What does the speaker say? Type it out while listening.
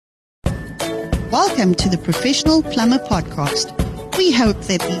Welcome to the Professional Plumber Podcast. We hope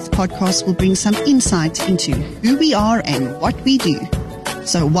that these podcasts will bring some insight into who we are and what we do.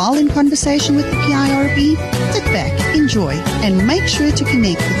 So while in conversation with the PIRB, sit back, enjoy, and make sure to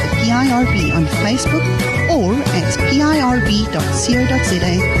connect with the PIRB on Facebook or at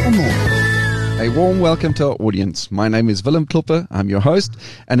pirb.co.za for more. A warm welcome to our audience. My name is Willem Klopper. I'm your host,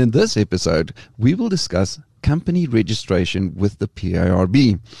 and in this episode, we will discuss company registration with the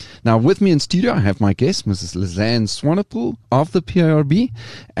PIRB. Now, with me in studio, I have my guest, Mrs. Lizanne Swanepoel of the PIRB.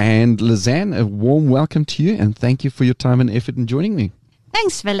 And Lizanne, a warm welcome to you, and thank you for your time and effort in joining me.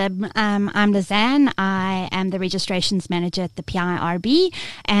 Thanks, Willem. I'm Lizanne. I am the registrations manager at the PIRB,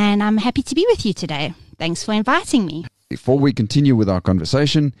 and I'm happy to be with you today. Thanks for inviting me. Before we continue with our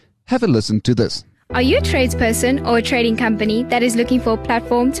conversation, have a listen to this. Are you a tradesperson or a trading company that is looking for a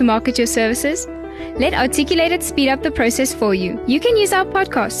platform to market your services? Let Articulated speed up the process for you. You can use our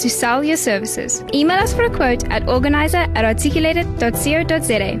podcast to sell your services. Email us for a quote at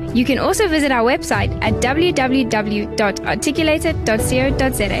organizer@articulated.co.za. You can also visit our website at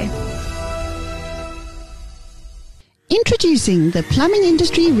www.articulated.co.za. Introducing the Plumbing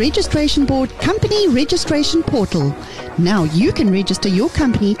Industry Registration Board Company Registration Portal. Now you can register your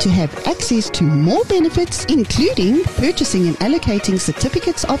company to have access to more benefits, including purchasing and allocating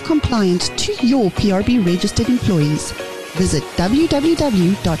certificates of compliance to your PIRB registered employees. Visit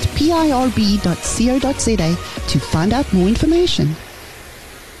www.pirb.co.za to find out more information.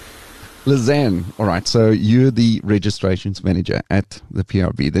 Lizanne, all right, so you're the registrations manager at the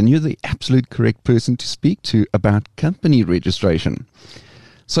PIRB. Then you're the absolute correct person to speak to about company registration.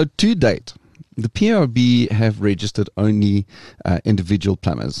 So to date, the PIRB have registered only individual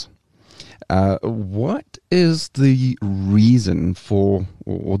plumbers. What is the reason for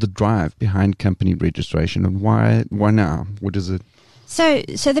or the drive behind company registration, and why now? What is it? So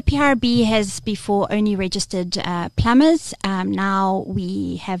the PIRB has before only registered plumbers. Now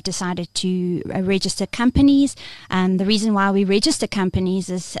we have decided to register companies. The reason why we register companies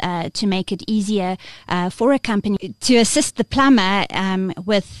is to make it easier for a company to assist the plumber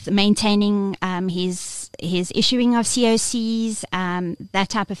with maintaining his issuing of COCs, that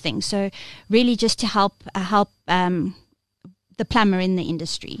type of thing. So really just to help the plumber in the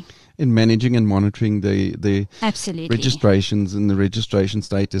industry. In managing and monitoring the Absolutely. registrations and the registration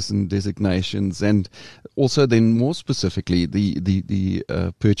status and designations, and also then more specifically the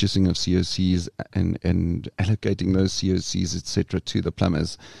purchasing of COCs and allocating those COCs, etc., to the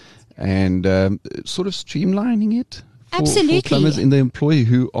plumbers, and sort of streamlining it for plumbers in the employee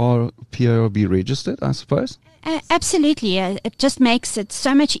who are PIRB registered, I suppose. Absolutely. It just makes it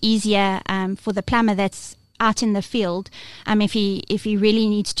so much easier for the plumber that's out in the field, if he really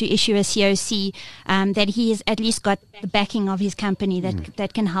needs to issue a COC, that he has at least got the backing of his company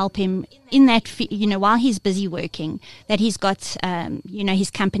that can help him in that, while he's busy working, that he's got, his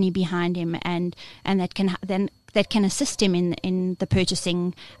company behind him, and that can assist him in the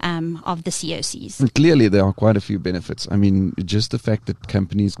purchasing of the COCs. And clearly, there are quite a few benefits. I mean, just the fact that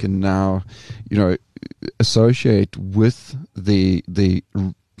companies can now, associate with the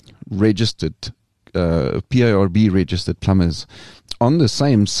registered PIRB registered plumbers on the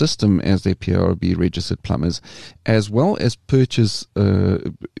same system as their PIRB registered plumbers, as well as purchase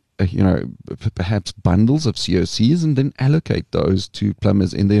perhaps bundles of COCs and then allocate those to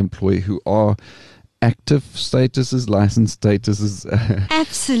plumbers in the employee who are active statuses, license statuses.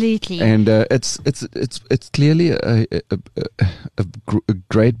 Absolutely. And it's clearly a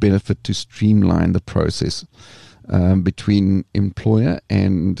great benefit to streamline the process between employer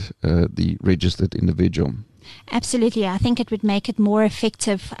and the registered individual. Absolutely. I think it would make it more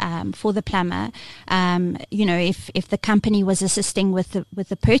effective for the plumber. If the company was assisting with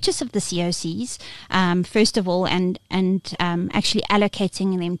the purchase of the COCs, first of all, and actually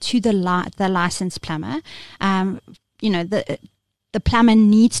allocating them to the licensed plumber. The plumber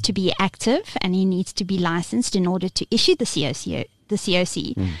needs to be active and he needs to be licensed in order to issue the COC.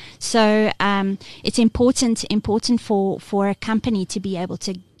 So it's important for a company to be able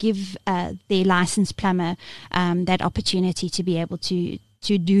to give their licensed plumber that opportunity to be able to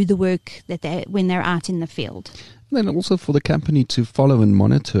do the work when they're out in the field. And then also for the company to follow and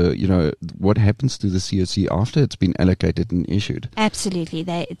monitor, what happens to the COC after it's been allocated and issued. Absolutely,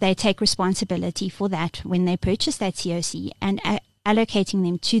 they take responsibility for that when they purchase that COC and allocating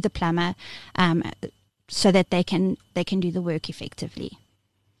them to the plumber. So that they can do the work effectively.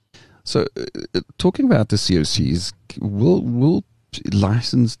 So, talking about the COCs, will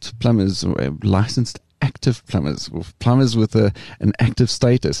licensed plumbers or licensed active plumbers or plumbers with an active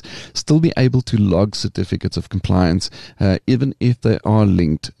status still be able to log certificates of compliance even if they are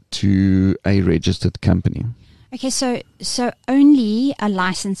linked to a registered company? Okay, so only a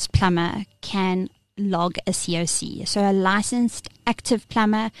licensed plumber can log a COC. So a licensed active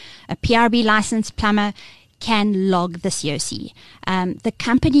plumber, a PIRB licensed plumber can log the COC. The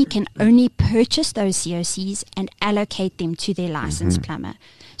company can only purchase those COCs and allocate them to their licensed plumber.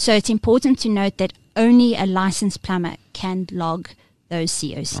 So it's important to note that only a licensed plumber can log those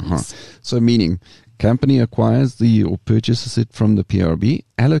COCs. So meaning, company acquires or purchases it from the PIRB,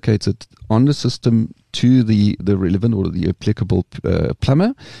 allocates it on the system to the relevant or the applicable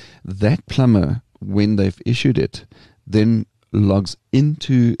plumber. That plumber, when they've issued it, then logs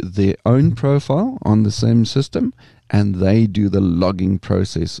into their own profile on the same system, and they do the logging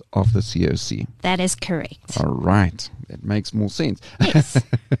process of the COC. That is correct. All right. That makes more sense. Yes.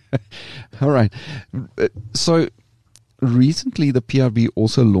 All right. So recently the PIRB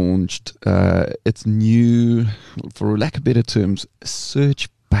also launched its new, for lack of better terms, search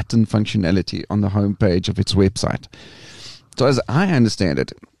button functionality on the homepage of its website. So as I understand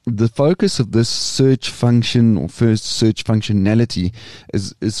it, the focus of this search function or first search functionality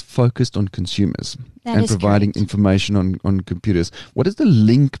is focused on consumers and providing information on computers. What is the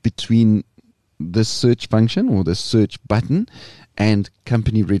link between this search function or the search button and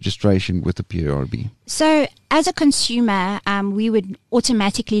company registration with the PIRB? So as a consumer, we would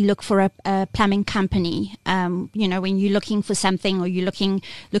automatically look for a plumbing company. When you're looking for something, or you're looking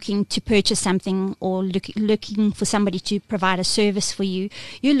to purchase something, or looking for somebody to provide a service for you,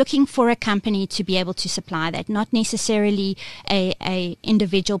 you're looking for a company to be able to supply that, not necessarily a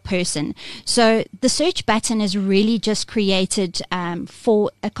individual person. So the search button is really just created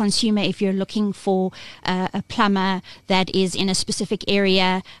for a consumer. If you're looking for a plumber that is in a specific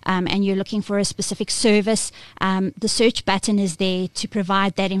area and you're looking for a specific service, the search button is there to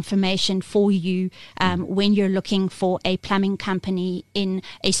provide that information for you when you're looking for a plumbing company in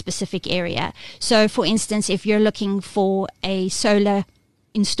a specific area. So, for instance, if you're looking for a solar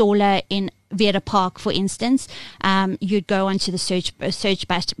installer in Veda Park, for instance, you'd go onto the search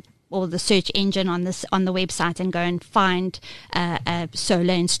button or the search engine on the website and go and find a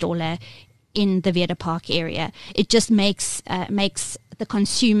solar installer in the Veda Park area. It just makes the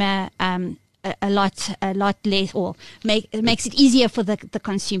consumer a lot less, or it makes it easier for the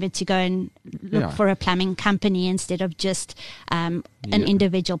consumer to go and look for a plumbing company instead of just an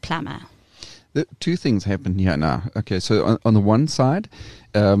individual plumber. The two things happen here now. Okay, so on the one side,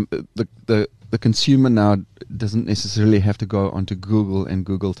 the consumer now doesn't necessarily have to go onto Google and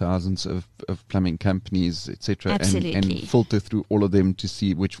Google thousands of plumbing companies, etc., and filter through all of them to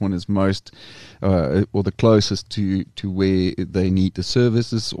see which one is most or the closest to where they need the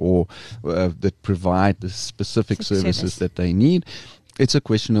services, or that provide the specific services that they need. It's a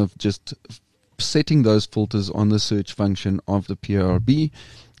question of just setting those filters on the search function of the PIRB,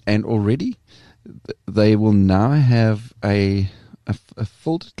 and already they will now have a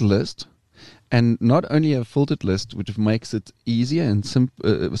filtered list. And not only a filtered list, which makes it easier and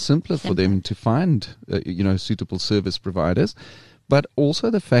simpler for them to find, suitable service providers, but also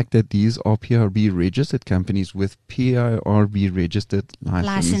the fact that these are PIRB registered companies with PIRB registered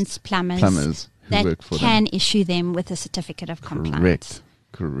licensed plumbers who work for them. That can issue them with a certificate of compliance.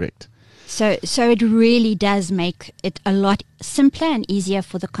 Correct. So it really does make it a lot simpler and easier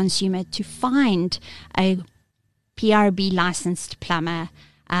for the consumer to find a PIRB licensed plumber.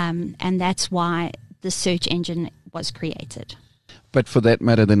 And that's why the search engine was created. But for that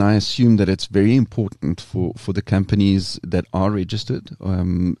matter, then I assume that it's very important for the companies that are registered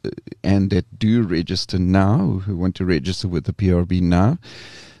and that do register now, who want to register with the PIRB now,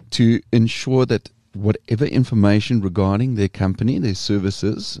 to ensure that whatever information regarding their company, their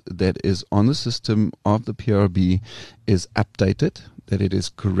services, that is on the system of the PIRB is updated, that it is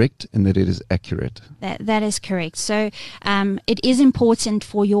correct, and that it is accurate. That is correct. So it is important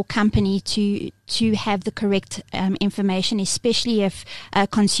for your company to have the correct information, especially if a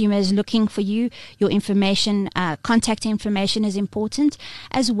consumer is looking for you. Your information, contact information is important,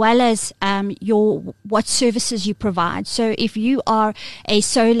 as well as what services you provide. So if you are a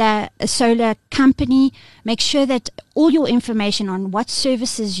solar company, make sure that all your information on what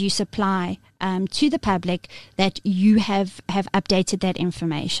services you supply to the public, that you have updated that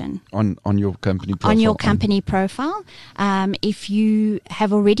information on your company profile. On your company profile. If you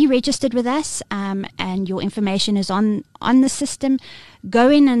have already registered with us and your information is on the system, go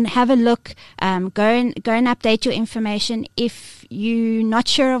in and have a look. Go and update your information. If you're not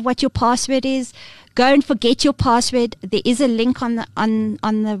sure of what your password is, go and forget your password. There is a link on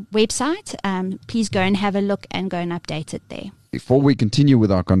the website. Please go and have a look and go and update it there. Before we continue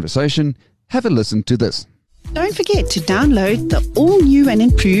with our conversation, have a listen to this. Don't forget to download the all-new and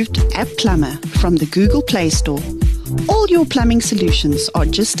improved App Plumber from the Google Play Store. All your plumbing solutions are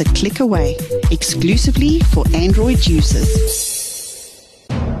just a click away, exclusively for Android users.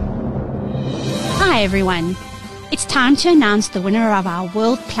 Hi everyone. It's time to announce the winner of our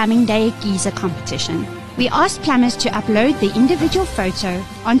World Plumbing Day Geyser competition. We asked plumbers to upload the individual photo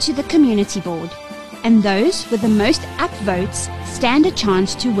onto the community board, and those with the most upvotes stand a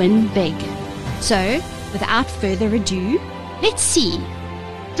chance to win big. So, without further ado, let's see.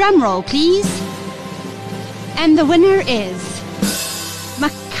 Drum roll, please. And the winner is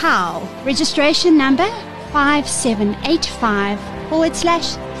Macau, registration number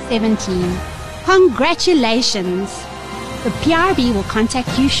 5785/17. Congratulations. The PIRB will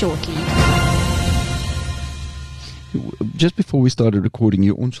contact you shortly. Just before we started recording,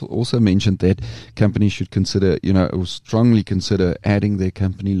 you also mentioned that companies should consider, or strongly consider adding their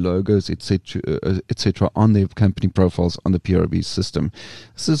company logos, etc., on their company profiles on the PIRB system.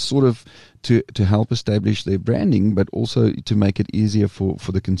 This is sort of to help establish their branding, but also to make it easier for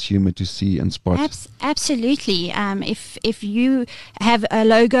the consumer to see and spot. Absolutely. If you have a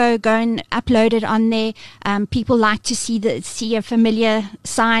logo, go and upload it on there. People like to see a familiar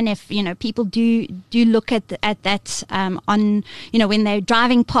sign. If people do look at that on when they're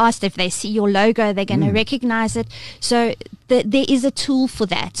driving past, if they see your logo, they're going to recognize it. So there is a tool for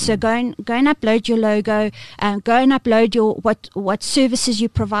that. So go and upload your logo. Go and upload your what services you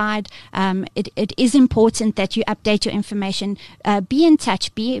provide. It is important that you update your information. Be in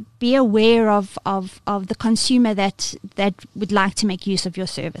touch. Be aware of the consumer that would like to make use of your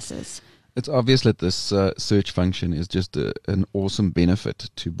services. It's obvious that this search function is just an awesome benefit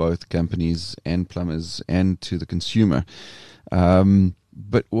to both companies and plumbers and to the consumer.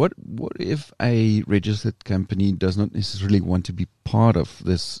 But what if a registered company does not necessarily want to be part of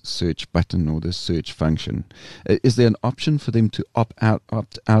this search button or this search function? Is there an option for them to opt out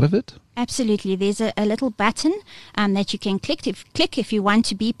of it? Absolutely. There's a little button that you can click. If you want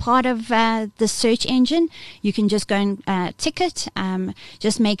to be part of the search engine, you can just go and tick it.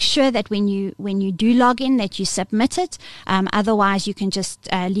 Just make sure that when you do log in that you submit it. Otherwise, you can just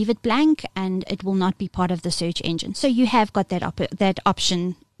leave it blank and it will not be part of the search engine. So you have got that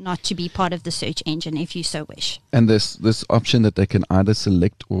option not to be part of the search engine if you so wish. And this option that they can either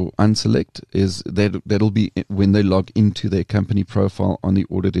select or unselect is that'll be when they log into their company profile on the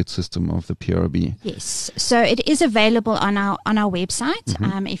audited system of the PIRB. Yes, so it is available on our website.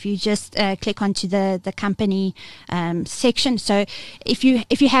 If you just click onto the company section. So if you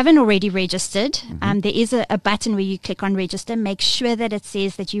haven't already registered, there is a button where you click on register. Make sure that it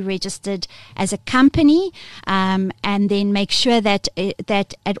says that you registered as a company, and then make sure that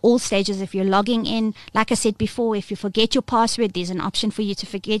at all stages, if you're logging in, like I said before, if you forget your password, there's an option for you to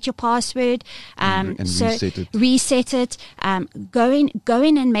forget your password. And so reset it. Go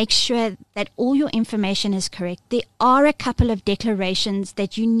in and make sure that all your information is correct. There are a couple of declarations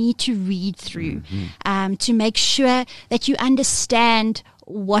that you need to read through to make sure that you understand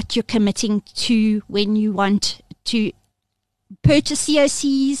what you're committing to when you want to purchase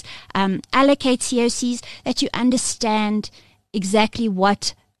COCs, allocate COCs, that you understand exactly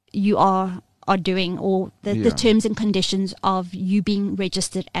what you are doing, or the terms and conditions of you being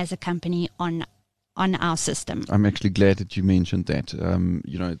registered as a company on our system. I'm actually glad that you mentioned that.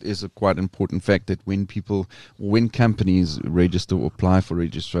 It is a quite important fact that when companies register or apply for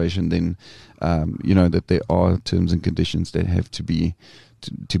registration, then that there are terms and conditions that have to be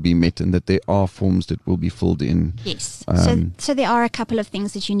met, and that there are forms that will be filled in. Yes. So there are a couple of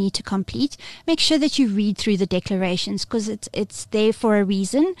things that you need to complete. Make sure that you read through the declarations, because it's there for a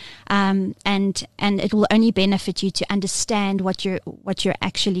reason, and it will only benefit you to understand what you're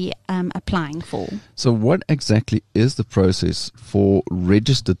actually applying for. So what exactly is the process for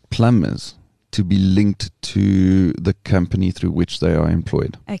registered plumbers to be linked to the company through which they are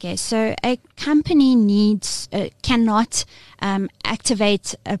employed? Okay, so a company cannot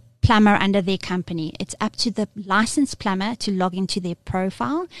activate a plumber under their company. It's up to the licensed plumber to log into their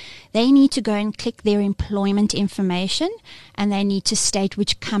profile. They need to go and click their employment information, and they need to state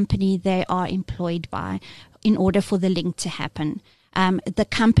which company they are employed by in order for the link to happen. The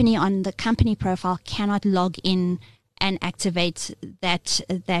company on the company profile cannot log in and activate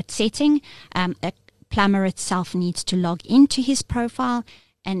that setting. A plumber itself needs to log into his profile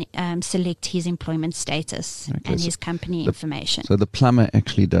and select his employment status and his company information. So the plumber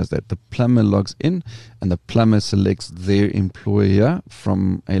actually does that. The plumber logs in, and the plumber selects their employer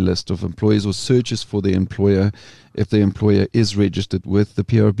from a list of employees, or searches for the employer if the employer is registered with the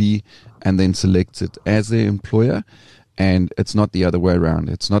PIRB, and then selects it as their employer. And it's not the other way around.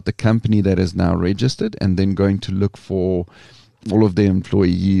 It's not the company that is now registered and then going to look for all of the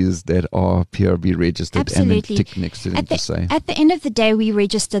employees that are PIRB registered. Absolutely. And then tick next to them to say. At the end of the day, we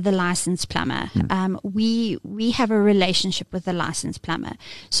register the licensed plumber. We have a relationship with the licensed plumber.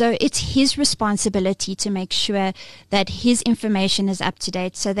 So it's his responsibility to make sure that his information is up to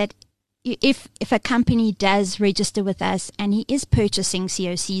date, so that if a company does register with us and he is purchasing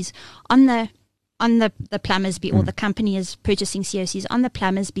COCs on the plumber's or the company is purchasing COCs on the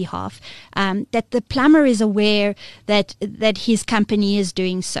plumber's behalf, that the plumber is aware that his company is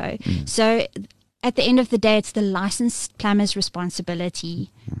doing so. So at the end of the day, it's the licensed plumber's responsibility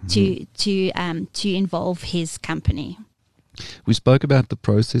to involve his company. We spoke about the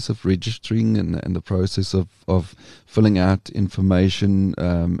process of registering and the process of filling out information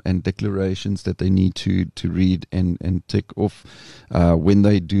and declarations that they need to read and tick off when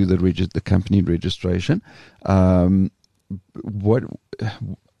they do the company registration. What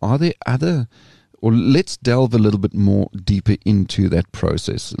are there other? Or let's delve a little bit more deeper into that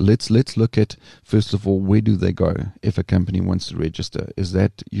process. Let's look at, first of all, where do they go if a company wants to register? Is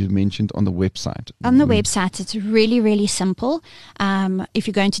that, you mentioned, on the website? On the website, it's really, really simple. If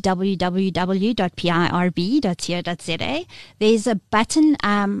you're going to www.pirb.co.za, there's a button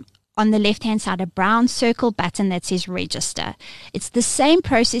on the left-hand side, a brown circle button that says register. It's the same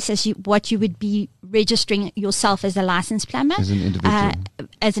process as what you would be registering yourself as a licensed plumber. As an individual.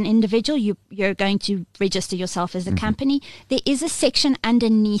 As an individual, you're going to register yourself as a company. There is a section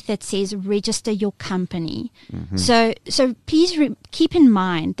underneath that says register your company. So please keep in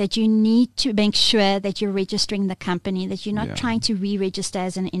mind that you need to make sure that you're registering the company, that you're not trying to re-register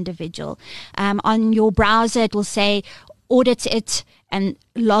as an individual. On your browser, it will say audit it and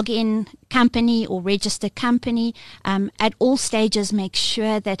log in company or register company. At all stages, make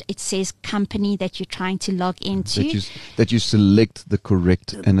sure that it says company that you're trying to log into. That you select the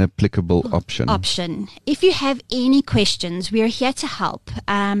correct and applicable option. If you have any questions, we are here to help.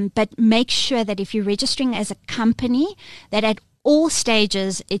 But make sure that if you're registering as a company, that at all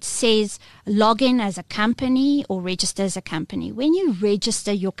stages it says log in as a company or register as a company. When you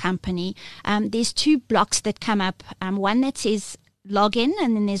register your company, there's two blocks that come up. One that says log in,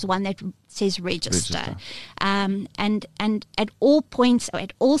 and then there's one that says register. And at all points, or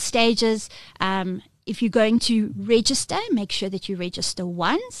at all stages, if you're going to register, make sure that you register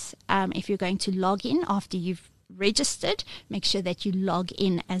once. If you're going to log in after you've registered, make sure that you log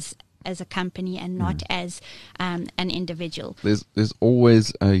in as a company and not as an individual. There's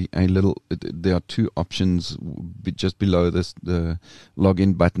always a little. There are two options just below this, the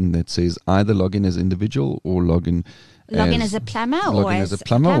login button that says either login as individual or login as a plumber, or as a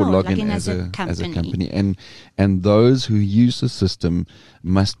company. And those who use the system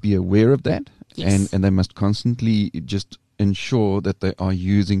must be aware of that, and they must constantly just ensure that they are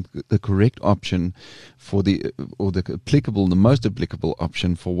using the correct option for the most applicable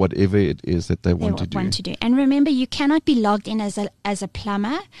option for whatever it is that they want to do. And remember, you cannot be logged in as a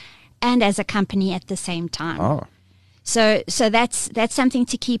plumber and as a company at the same time. So that's something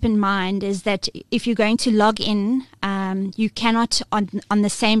to keep in mind, is that if you're going to log in, you cannot on the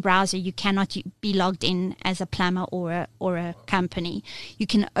same browser, you cannot be logged in as a plumber or a company. You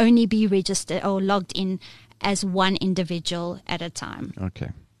can only be registered or logged in as one individual at a time. Okay.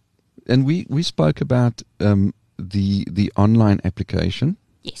 And we spoke about the online application.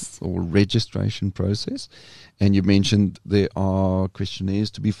 Yes. Or registration process. And you mentioned there are questionnaires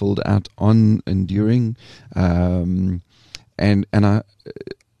to be filled out on and during. And I,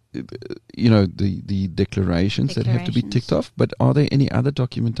 the declarations that have to be ticked off. But are there any other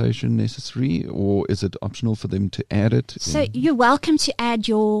documentation necessary, or is it optional for them to add it? So you're welcome to add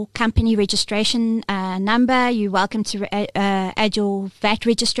your company registration number. You're welcome to add your VAT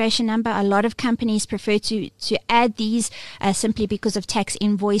registration number. A lot of companies prefer to add these simply because of tax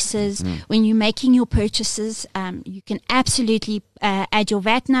invoices. When you're making your purchases, you can absolutely add your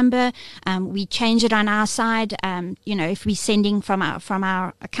VAT number. We change it on our side. If we're sending from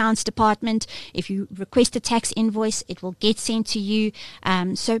our accounts department, if you request a tax invoice, it will get sent to you.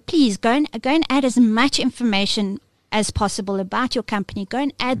 So please go and add as much information as possible about your company. Go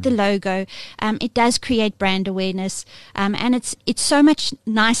and add the logo. It does create brand awareness, and it's so much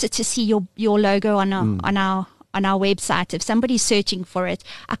nicer to see your logo on our website. If somebody's searching for it,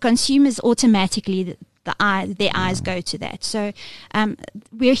 our consumers automatically their eyes go to that. So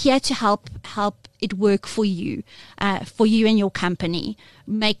we're here to help it work for you and your company.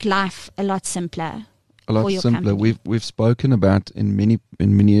 Make life a lot simpler. A lot simpler. Company. We've spoken about in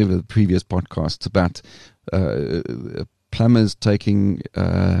many of the previous podcasts about plumbers taking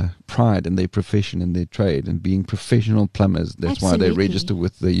pride in their profession and their trade and being professional plumbers. That's why they register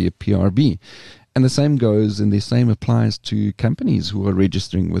with the PIRB. And the same goes and the same applies to companies who are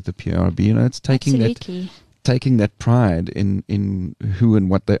registering with the PIRB. You know, it's taking that pride in who and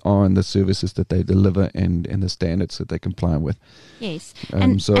what they are and the services that they deliver and the standards that they comply with. Yes,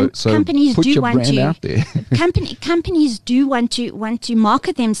 so companies put do your want brand to. out there. Companies do want to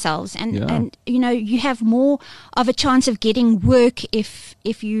market themselves, and you know, you have more of a chance of getting work if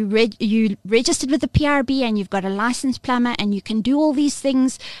you registered with the PIRB and you've got a licensed plumber and you can do all these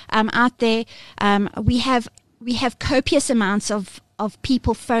things out there. We have copious amounts of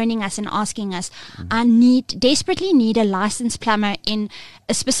people phoning us and asking us, I desperately need a licensed plumber in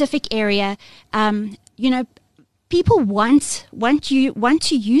a specific area. You know, people want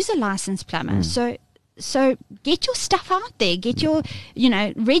to use a licensed plumber. So get your stuff out there. Get your,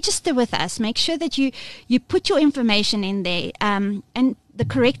 register with us. Make sure that you put your information in there, and the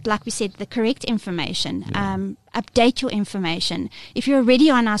correct, like we said, the correct information. Update your information. If you're already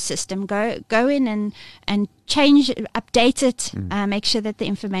on our system, go in and change, update it. Make sure that the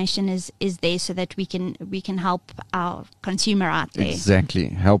information is there so that we can help our consumer out there. Exactly,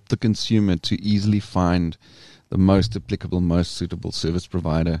 help the consumer to easily find the most applicable, most suitable service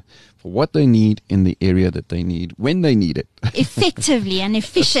provider for what they need in the area that they need, when they need it. Effectively and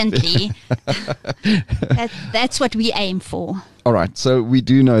efficiently. That's what we aim for. All right. So we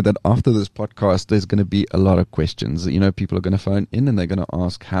do know that after this podcast, there's going to be a lot of questions. You know, people are going to phone in and they're going to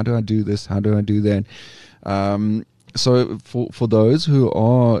ask, how do I do this? How do I do that? So for those who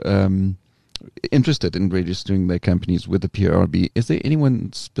are interested in registering their companies with the PIRB, is there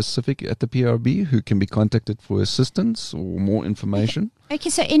anyone specific at the PIRB who can be contacted for assistance or more information?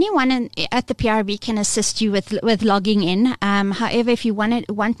 Okay, so anyone at the PIRB can assist you with logging in. However, if you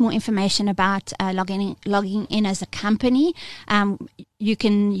want more information about logging in as a company, you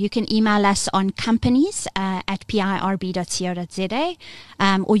can email us on companies at pirb.co.za,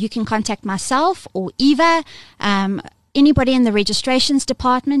 or you can contact myself or Eva. Anybody in the registrations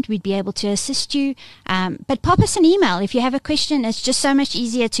department, we'd be able to assist you. But pop us an email if you have a question. It's just so much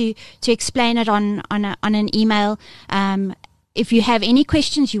easier to explain it on an email. If you have any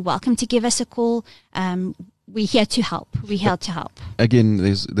questions, you're welcome to give us a call. We're here to help. Again,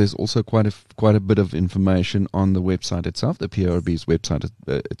 there's also quite a bit of information on the website itself, the PIRB's website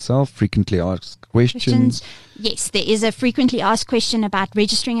itself. Frequently asked questions. Yes, there is a frequently asked question about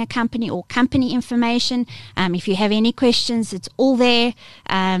registering a company or company information. If you have any questions, it's all there.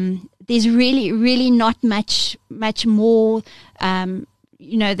 There's really not much more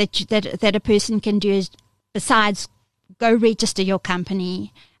that a person can do besides go register your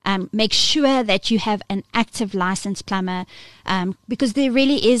company. Make sure that you have an active licensed plumber, because there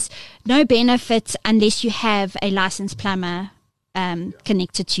really is no benefit unless you have a licensed plumber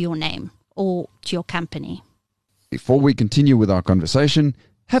connected to your name or to your company. Before we continue with our conversation,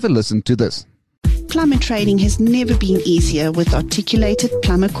 have a listen to this. Plumber training has never been easier with articulated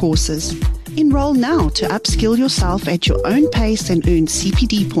plumber courses. Enroll now to upskill yourself at your own pace and earn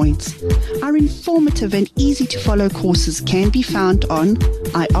CPD points. Our informative and easy-to-follow courses can be found on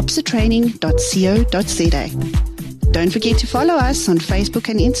iopsatraining.co.za. Don't forget to follow us on Facebook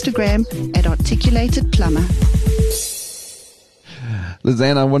and Instagram at Articulated Plumber.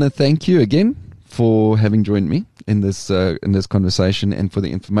 Lizanne, I want to thank you again for having joined me in this conversation and for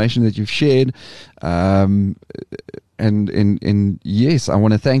the information that you've shared. And yes, I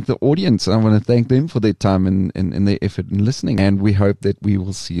want to thank the audience. I want to thank them for their time and their effort in listening. And we hope that we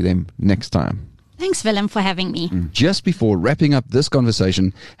will see them next time. Thanks, Willem, for having me. Just before wrapping up this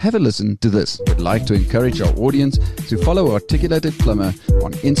conversation, have a listen to this. We'd like to encourage our audience to follow Articulated Plumber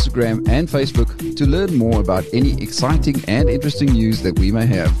on Instagram and Facebook to learn more about any exciting and interesting news that we may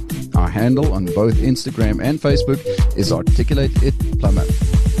have. Our handle on both Instagram and Facebook is Articulated Plumber.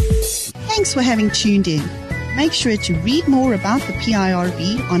 Thanks for having tuned in. Make sure to read more about the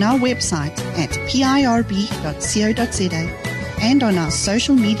PIRB on our website at pirb.co.za and on our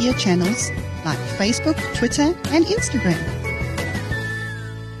social media channels like Facebook, Twitter, and Instagram.